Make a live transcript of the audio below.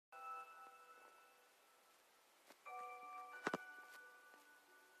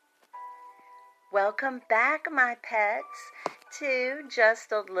Welcome back, my pets, to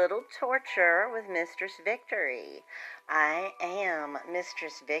Just a Little Torture with Mistress Victory. I am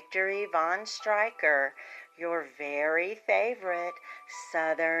Mistress Victory Von Stryker, your very favorite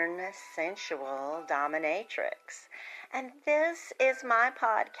Southern sensual dominatrix. And this is my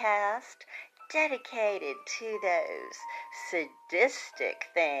podcast dedicated to those sadistic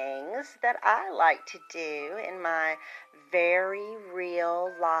things that I like to do in my very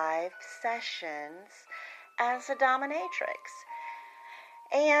real life sessions as a dominatrix.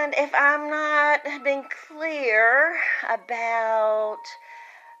 And if I'm not being clear about,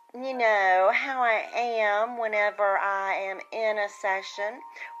 how I am whenever I am in a session,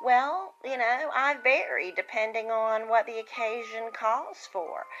 well, I vary depending on what the occasion calls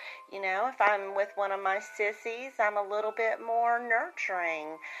for. If I'm with one of my sissies, I'm a little bit more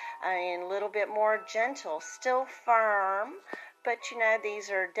nurturing and a little bit more gentle, still firm, but these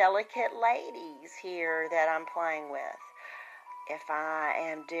are delicate ladies here that I'm playing with. If I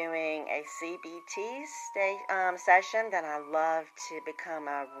am doing a CBT session, then I love to become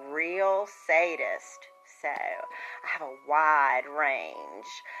a real sadist. So I have a wide range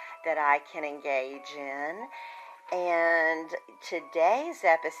that I can engage in. And today's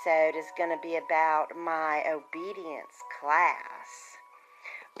episode is going to be about my obedience class.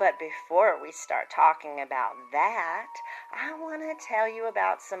 But before we start talking about that, I want to tell you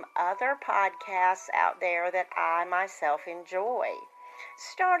about some other podcasts out there that I myself enjoy.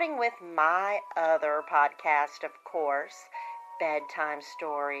 Starting with my other podcast, of course, Bedtime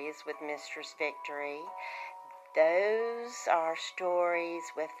Stories with Mistress Victory. Those are stories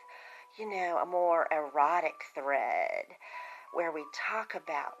with, a more erotic thread, where we talk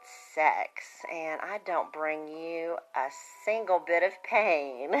about sex, and I don't bring you a single bit of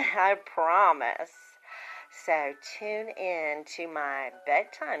pain, I promise. So tune in to my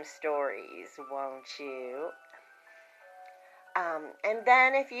bedtime stories, won't you? And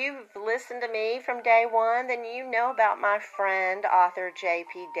then if you've listened to me from day one, then you know about my friend, author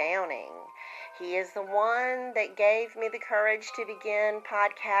J.P. Downing. He is the one that gave me the courage to begin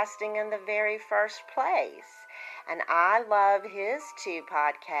podcasting in the very first place. And I love his two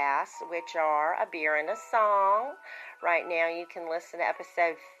podcasts, which are A Beer and a Song. Right now you can listen to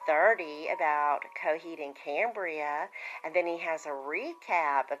episode 30 about Coheed and Cambria. And then he has a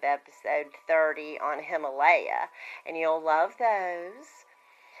recap of episode 30 on Himalaya. And you'll love those.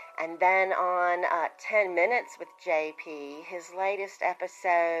 And then on 10 Minutes with JP, his latest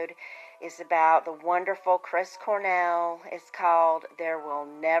episode is about the wonderful Chris Cornell. It's called There Will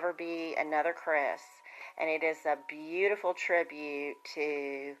Never Be Another Chris. And it is a beautiful tribute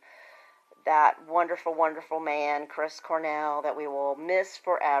to that wonderful, wonderful man, Chris Cornell, that we will miss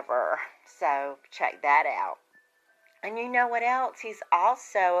forever. So check that out. And you know what else? He's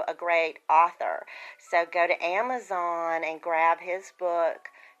also a great author. So go to Amazon and grab his book,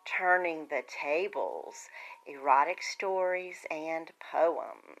 Turning the Tables, Erotic Stories and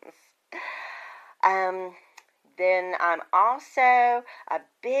Poems. Then I'm also a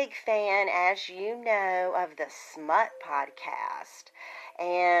big fan, as you know, of the Smut Podcast.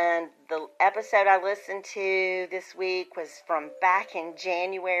 And the episode I listened to this week was from back in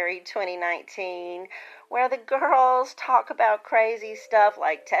January 2019, where the girls talk about crazy stuff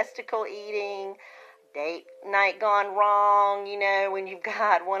like testicle eating, date night gone wrong, when you've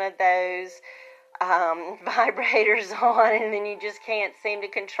got one of those vibrators on and then you just can't seem to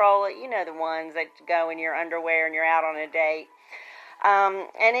control it. The ones that go in your underwear and you're out on a date.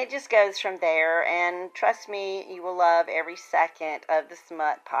 And it just goes from there. And trust me, you will love every second of the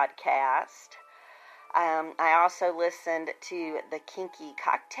Smut Podcast. I also listened to the Kinky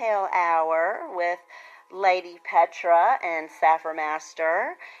Cocktail Hour with Lady Petra and Sapphire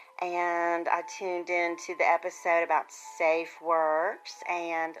Master. And I tuned into the episode about Safe Works,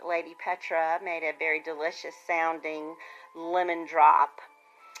 and Lady Petra made a very delicious sounding lemon drop.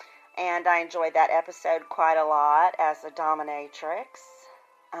 And I enjoyed that episode quite a lot as a dominatrix.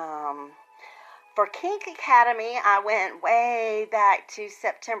 For Kink Academy, I went way back to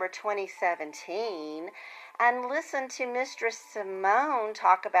September 2017 and listened to Mistress Simone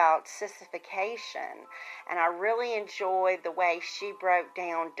talk about sissification. And I really enjoyed the way she broke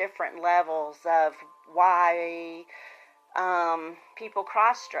down different levels of why people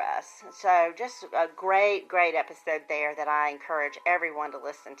cross-dress. So just a great, great episode there that I encourage everyone to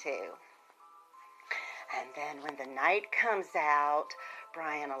listen to. And then when the night comes out,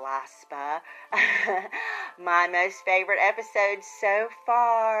 Brian Alaspa, my most favorite episode so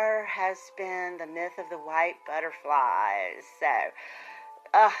far has been The Myth of the White Butterflies.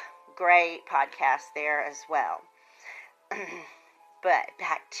 So, great podcast there as well. But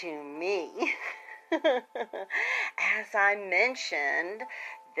back to me. As I mentioned,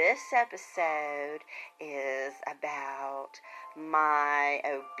 this episode is about my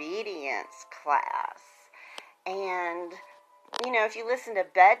obedience class. And, if you listen to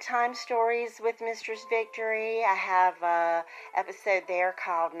Bedtime Stories with Mistress Victory, I have an episode there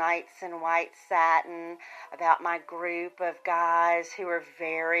called Nights in White Satin about my group of guys who are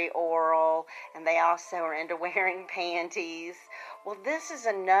very oral, and they also are into wearing panties. Well, this is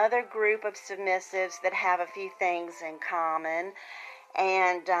another group of submissives that have a few things in common.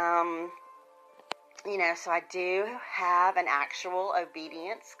 And, so I do have an actual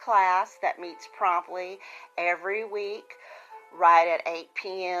obedience class that meets promptly every week, right at 8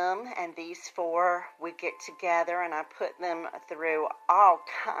 p.m., and these four, we get together and I put them through all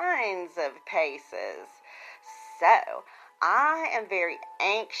kinds of paces. So, I am very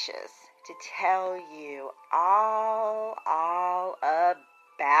anxious to tell you all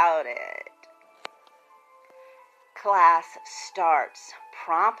about it. Class starts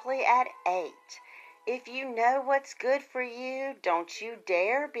promptly at 8. If you know what's good for you, don't you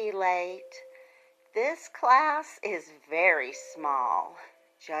dare be late. This class is very small,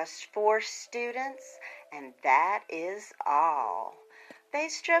 just 4 students, and that is all. They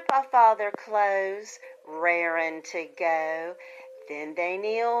strip off all their clothes, raring to go. Then they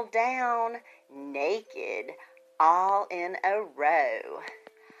kneel down, naked, all in a row.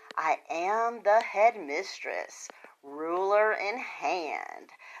 I am the headmistress, ruler in hand.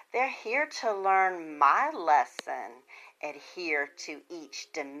 They're here to learn my lesson, adhere to each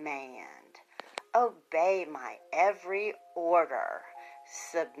demand. Obey my every order,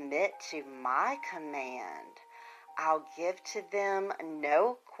 submit to my command. I'll give to them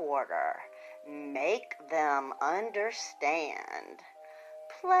no quarter, make them understand.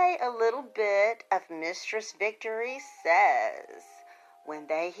 Play a little bit of Mistress Victory Says. When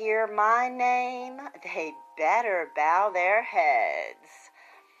they hear my name, they better bow their heads.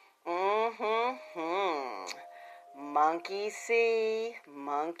 Monkey see,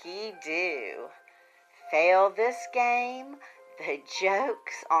 monkey do. Fail this game, the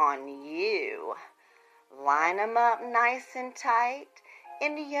joke's on you. Line 'em up nice and tight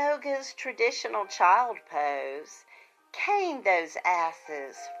in yoga's traditional child pose. Cane those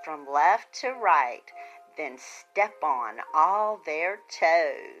asses from left to right, then step on all their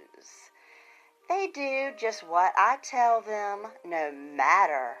toes. They do just what I tell them, no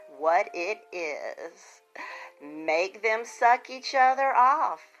matter what it is. Make them suck each other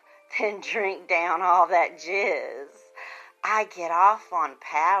off, then drink down all that jizz. I get off on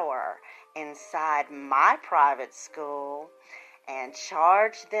power inside my private school and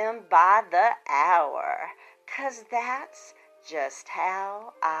charge them by the hour, 'cause that's just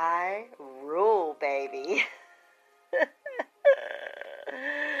how I rule, baby.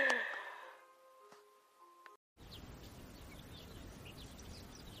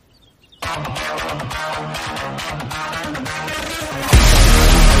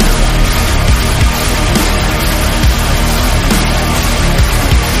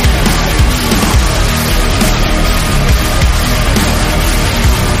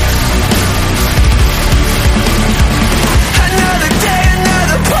 Another day,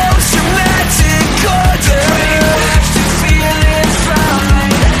 another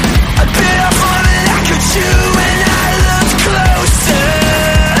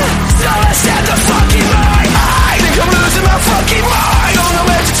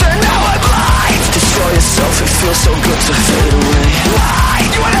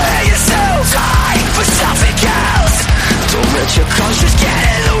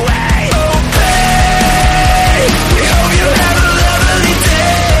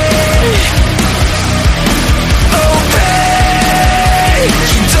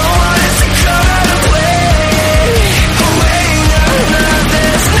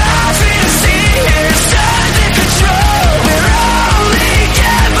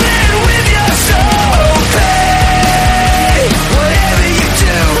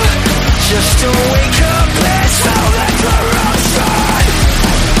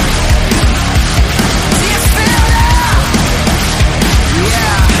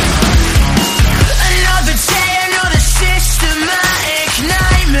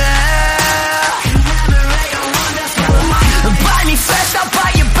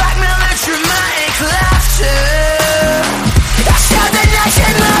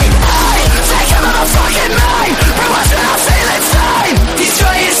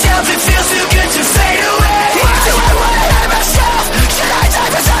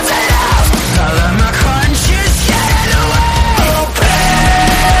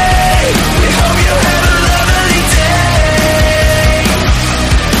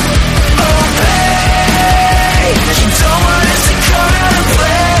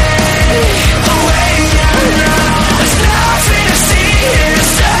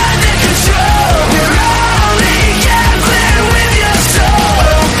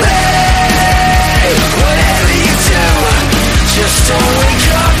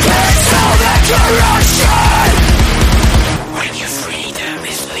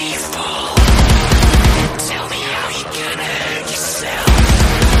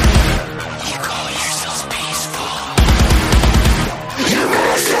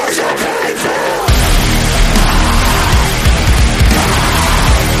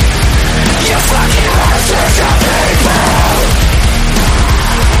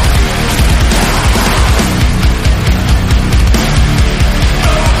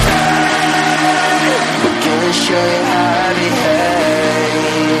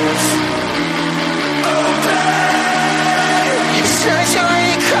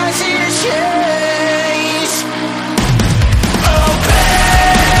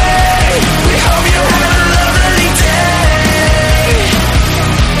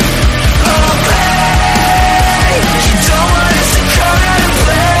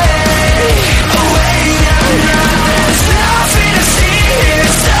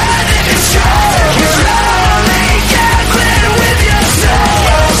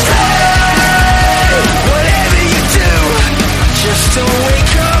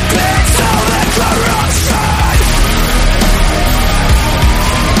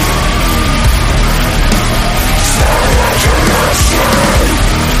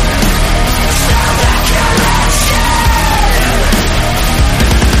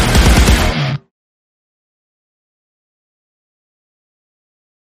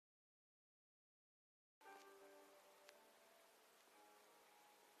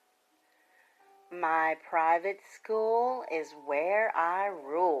My private school is where I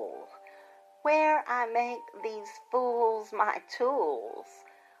rule, where I make these fools my tools,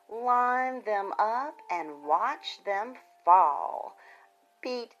 line them up and watch them fall,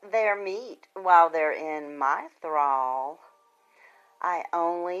 beat their meat while they're in my thrall. I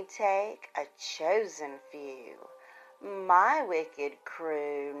only take a chosen few. My wicked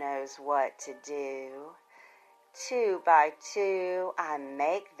crew knows what to do. 2 by 2 I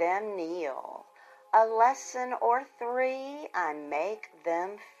make them kneel. A lesson or 3 I make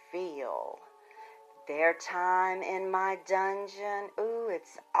them feel. Their time in my dungeon, ooh,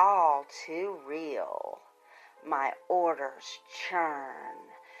 it's all too real. My orders churn,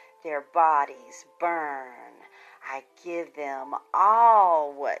 their bodies burn. I give them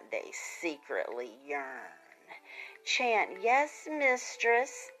all what they secretly yearn. Chant, yes,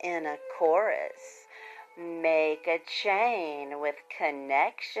 mistress, in a chorus. Make a chain with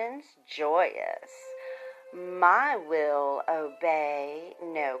connections joyous. My will obey,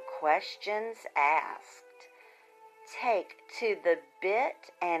 no questions asked. Take to the bit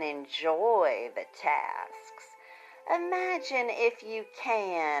and enjoy the tasks. Imagine if you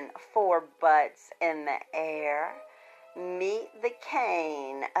can 4 butts in the air. Meet the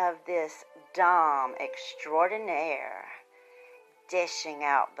cane of this dame extraordinaire, dishing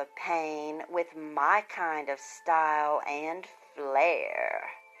out the pain with my kind of style and flair.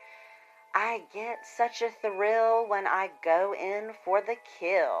 I get such a thrill when I go in for the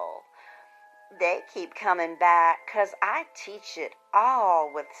kill. They keep coming back 'cause I teach it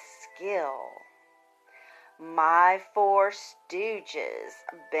all with skill. My 4 stooges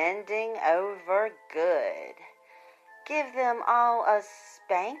bending over good. Give them all a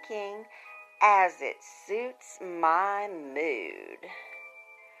spanking as it suits my mood.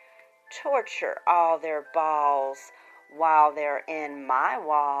 Torture all their balls while they're in my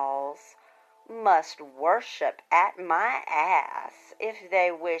walls. Must worship at my ass if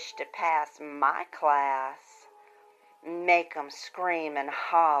they wish to pass my class. Make 'em scream and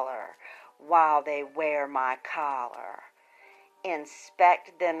holler while they wear my collar.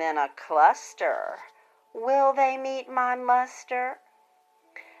 Inspect them in a cluster. Will they meet my muster?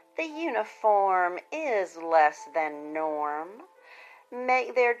 The uniform is less than norm.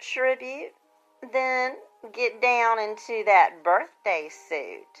 Make their tribute, then get down into that birthday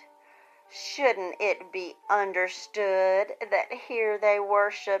suit. Shouldn't it be understood that here they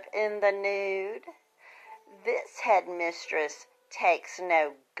worship in the nude? This headmistress takes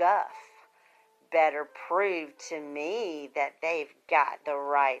no guff. Better prove to me that they've got the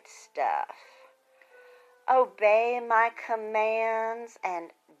right stuff. Obey my commands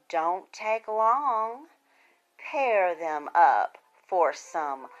and don't take long. Pair them up for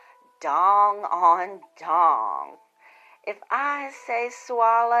some dong on dong. If I say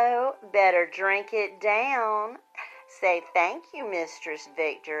swallow, better drink it down. Say thank you, Mistress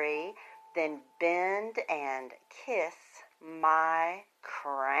Victory, then bend and kiss my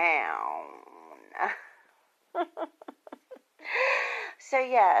crown. So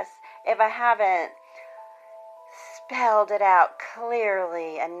yes, if I haven't spelled it out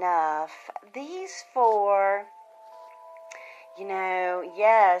clearly enough, these 4,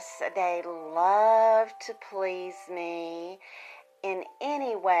 yes, they love to please me in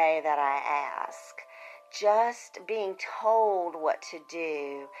any way that I ask. Just being told what to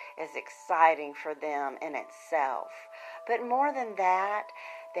do is exciting for them in itself. But more than that,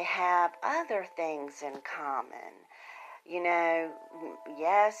 they have other things in common.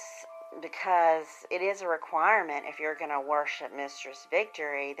 Yes, because it is a requirement if you're going to worship Mistress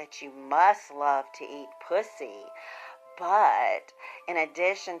Victory that you must love to eat pussy. But in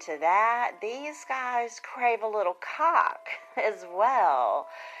addition to that, these guys crave a little cock as well.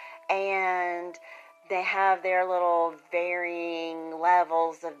 And they have their little varying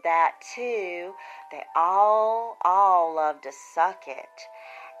levels of that too. They all love to suck it.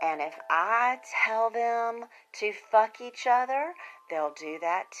 And if I tell them to fuck each other, they'll do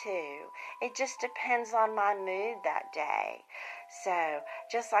that too. It just depends on my mood that day. So,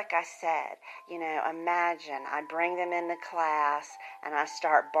 just like I said, imagine I bring them into class and I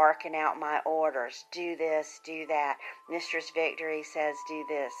start barking out my orders. Do this, do that. Mistress Victory says do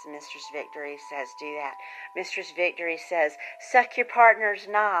this. Mistress Victory says do that. Mistress Victory says suck your partner's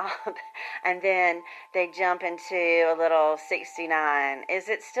knob. And then they jump into a little 69. Is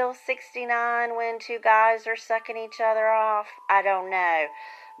it still 69 when 2 guys are sucking each other off? I don't know.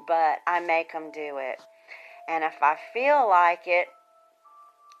 But I make them do it. And if I feel like it,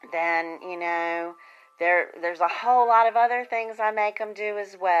 then, There's a whole lot of other things I make them do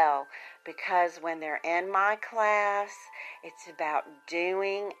as well, because when they're in my class, it's about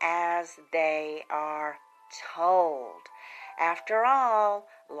doing as they are told. After all,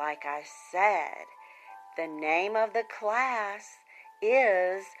 like I said, the name of the class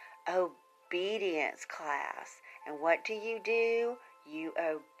is obedience class. And what do? You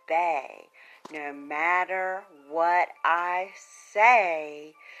obey. No matter what I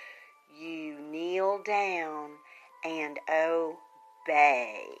say, you kneel down and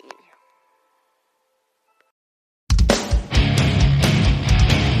obey.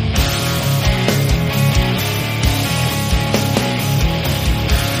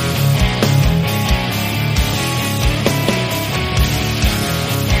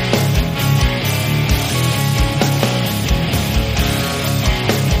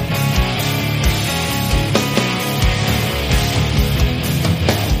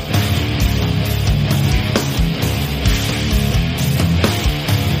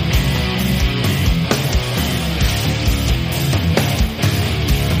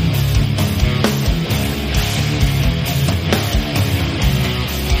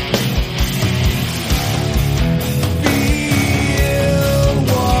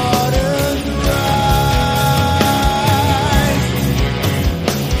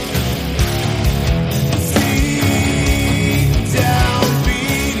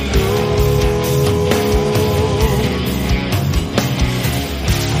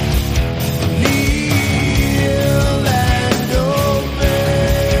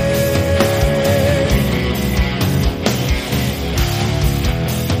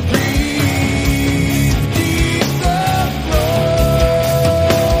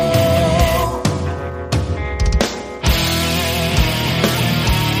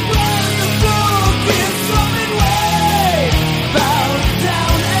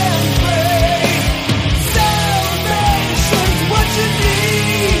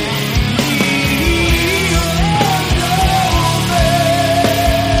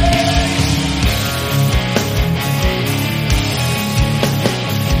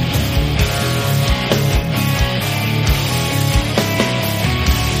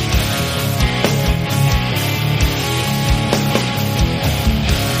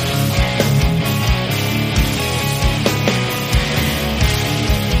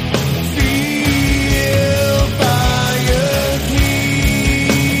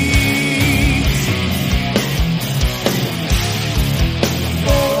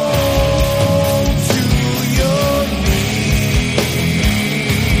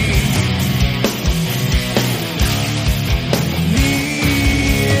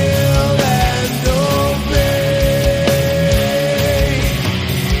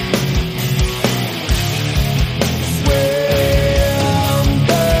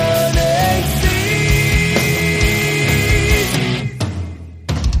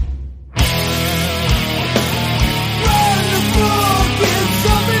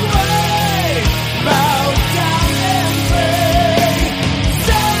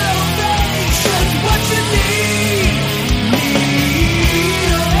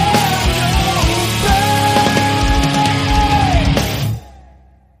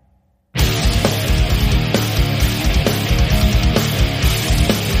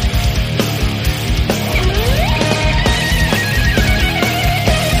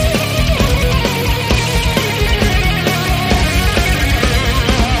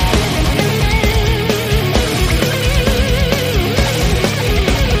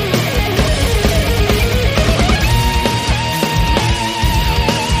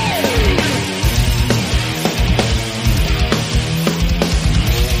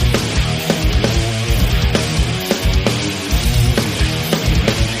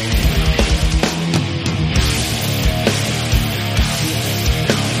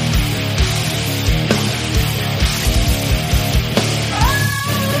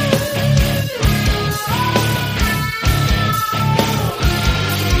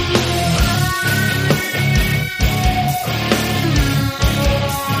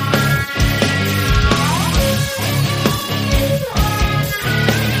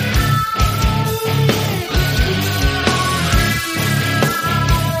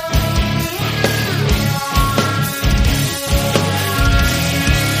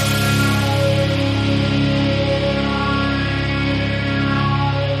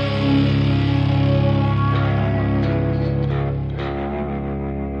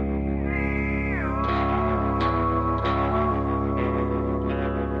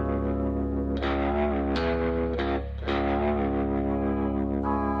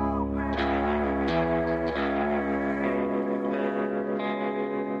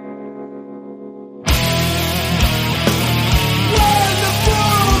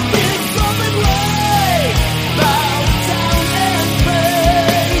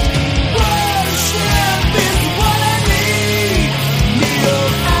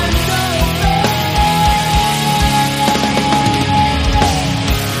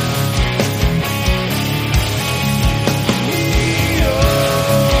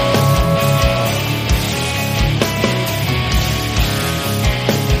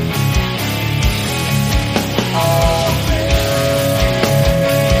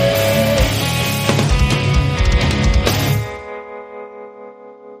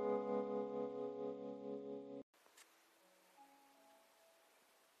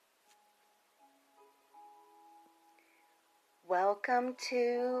 Welcome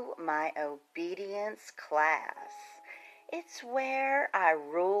to my obedience class. It's where I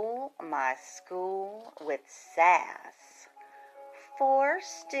rule my school with sass. 4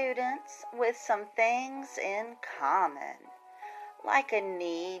 students with some things in common, like a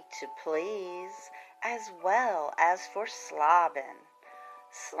need to please as well as for slobbing.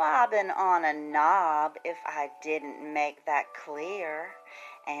 Slobbing on a knob if I didn't make that clear.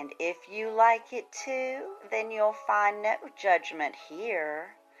 And if you like it too, then you'll find no judgment here.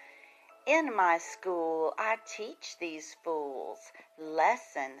 In my school, I teach these fools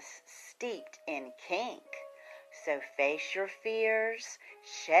lessons steeped in kink. So face your fears,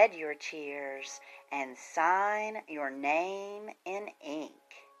 shed your tears, and sign your name in ink.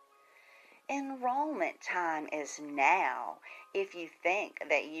 Enrollment time is now if you think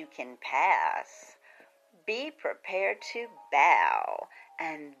that you can pass. Be prepared to bow,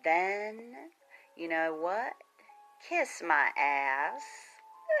 and then, you know what? Kiss my ass.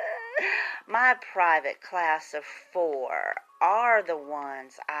 My private class of 4 are the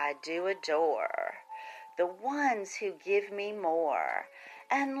ones I do adore, the ones who give me more,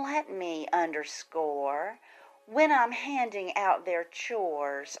 and let me underscore, when I'm handing out their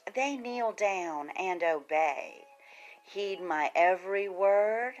chores, they kneel down and obey. Heed my every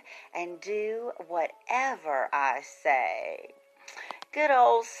word and do whatever I say. Good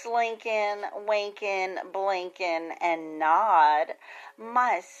old slinking, winking, blinking, and nod,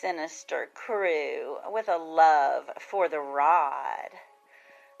 my sinister crew with a love for the rod.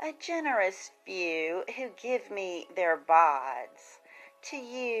 A generous few who give me their bods to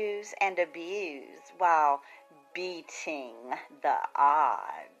use and abuse while beating the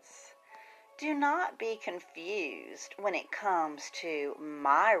odds. Do not be confused when it comes to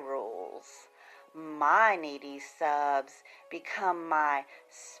my rules. My needy subs become my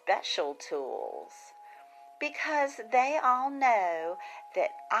special tools, because they all know that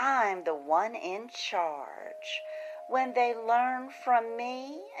I'm the one in charge. When they learn from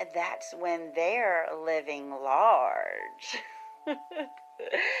me, that's when they're living large.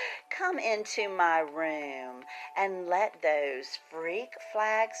 Come into my room and let those freak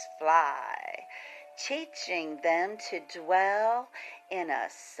flags fly, teaching them to dwell in a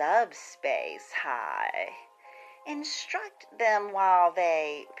subspace high. Instruct them while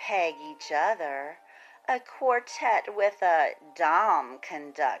they peg each other, a quartet with a dom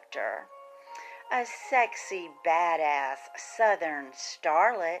conductor, a sexy badass southern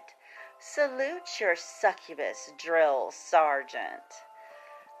starlet. Salute your succubus drill sergeant.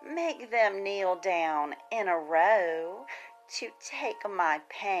 Make them kneel down in a row to take my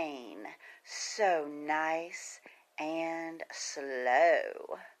pain so nice and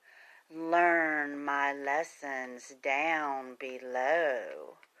slow. Learn my lessons down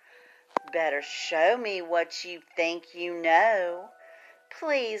below. Better show me what you think you know.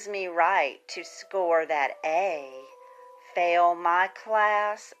 Please me right to score that A. Fail my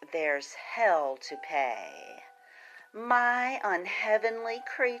class, there's hell to pay. My unheavenly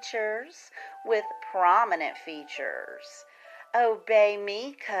creatures with prominent features obey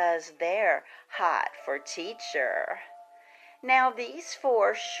me 'cause they're hot for teacher. Now these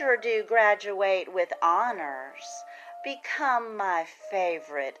 4 sure do graduate with honors, become my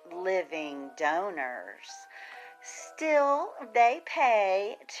favorite living donors. Still they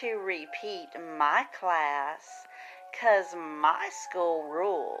pay to repeat my class, 'cause my school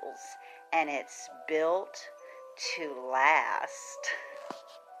rules and it's built to last.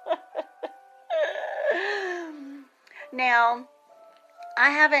 Now, I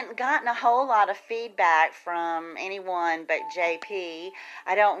haven't gotten a whole lot of feedback from anyone but JP.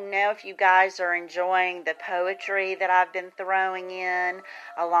 I don't know if you guys are enjoying the poetry that I've been throwing in,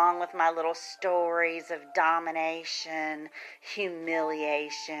 along with my little stories of domination,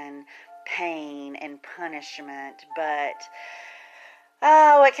 humiliation, pain, and punishment, but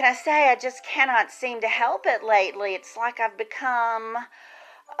what can I say? I just cannot seem to help it lately. It's like I've become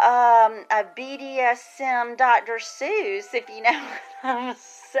a BDSM Dr. Seuss, if you know what I'm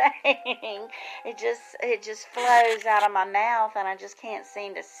saying. It just flows out of my mouth, and I just can't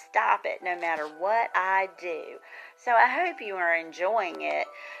seem to stop it no matter what I do. So I hope you are enjoying it,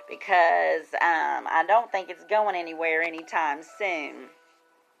 because I don't think it's going anywhere anytime soon.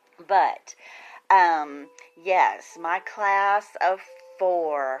 But yes, my class of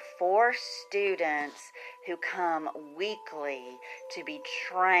 4 students who come weekly to be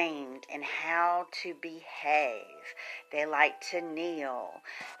trained in how to behave. They like to kneel,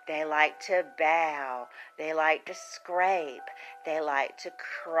 they like to bow, they like to scrape, they like to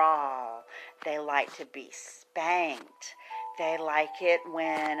crawl, they like to be spanked, they like it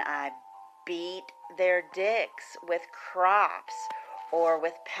when I beat their dicks with crops or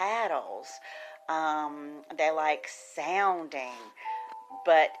with paddles. They like sounding,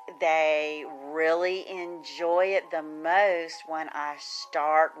 but they really enjoy it the most when I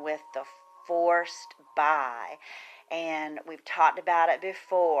start with the forced buy. And we've talked about it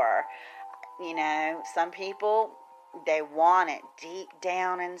before. You know, some people, they want it deep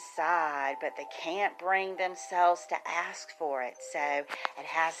down inside, but they can't bring themselves to ask for it. So it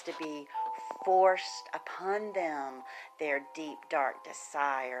has to be forced upon them, their deep, dark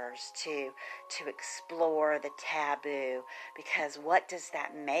desires to explore the taboo. Because what does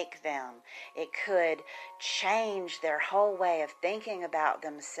that make them? It could change their whole way of thinking about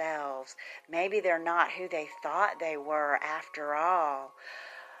themselves. Maybe they're not who they thought they were after all.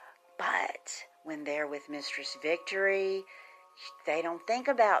 But when they're with Mistress Victory, they don't think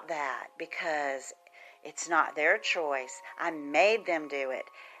about that because it's not their choice. I made them do it.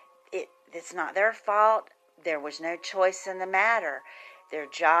 It's not their fault. There was no choice in the matter. Their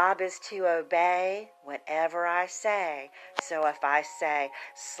job is to obey whatever I say. So if I say,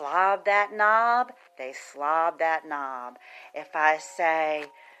 slob that knob, they slob that knob. If I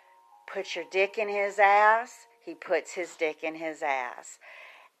say, put your dick in his ass, he puts his dick in his ass.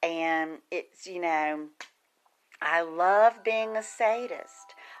 And it's, I love being a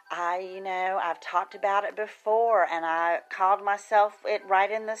sadist. I've talked about it before, and I called myself it right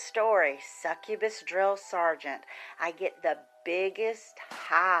in the story, Succubus Drill Sergeant. I get the biggest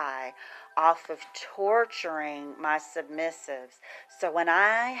high off of torturing my submissives. So when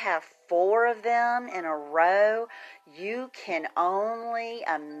I have 4 of them in a row, you can only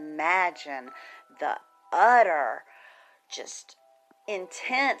imagine the utter, just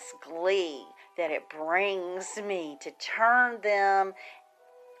intense glee that it brings me to turn them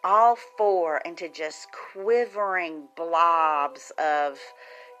all 4 into just quivering blobs of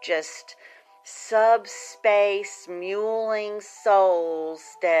just subspace muling souls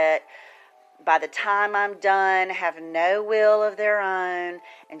that by the time I'm done have no will of their own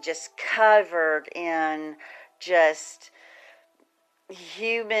and just covered in just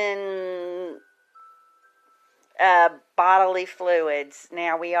human bodily fluids.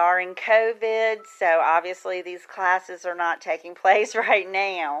 Now, we are in COVID, so obviously these classes are not taking place right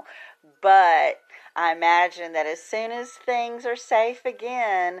now, but I imagine that as soon as things are safe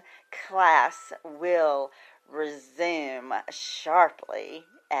again, class will resume sharply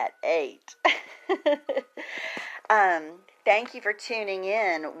at 8. Thank you for tuning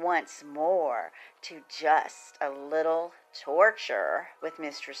in once more to Just a Little Torture with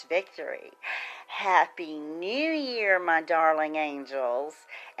Mistress Victory. Happy New Year, my darling angels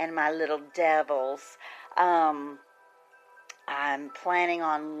and my little devils. I'm planning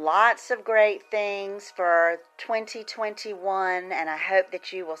on lots of great things for 2021, and I hope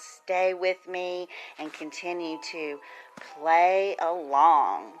that you will stay with me and continue to play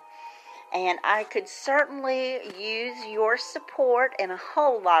along. And I could certainly use your support in a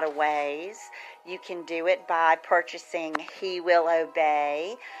whole lot of ways. You can do it by purchasing He Will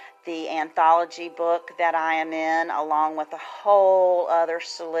Obey, the anthology book that I am in, along with a whole other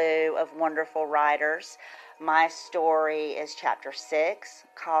slew of wonderful writers. My story is chapter 6,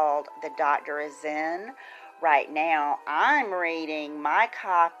 called The Doctor Is In. Right now, I'm reading my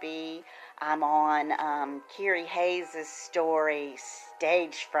copy. I'm on Kiri Hayes' story,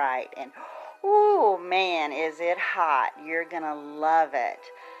 Stage Fright, and ooh, man, is it hot. You're going to love it.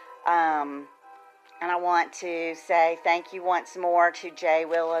 And I want to say thank you once more to Jay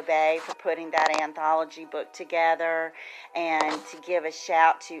Will Obey for putting that anthology book together, and to give a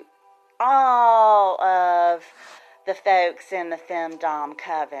shout to all of the folks in the Femdom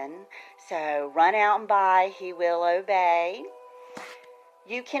Coven. So run out and buy He Will Obey.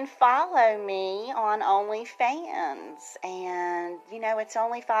 You can follow me on OnlyFans, and it's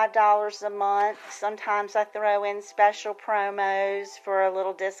only $5 a month. Sometimes I throw in special promos for a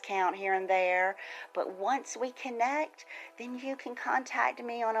little discount here and there, but once we connect, then you can contact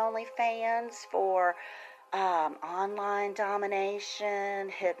me on OnlyFans for online domination,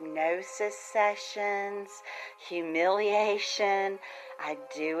 hypnosis sessions, humiliation. I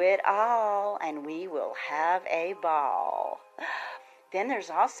do it all, and we will have a ball. Then there's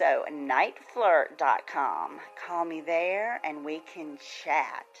also nightflirt.com. Call me there and we can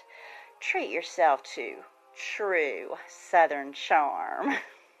chat. Treat yourself to true Southern charm.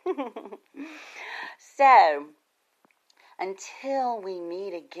 So, until we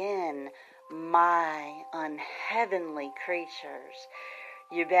meet again, my unheavenly creatures,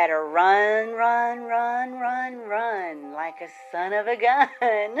 you better run, run, run, run, run like a son of a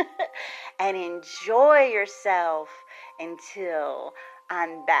gun and enjoy yourself until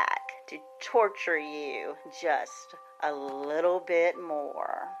I'm back to torture you just a little bit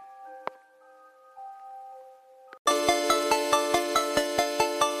more.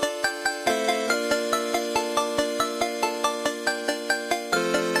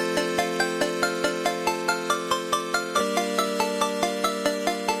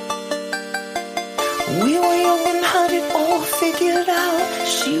 We were young and had it all figured out.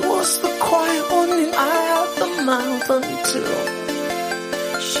 She was the quiet one and I had the mouth until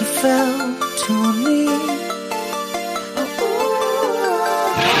she fell to her knees.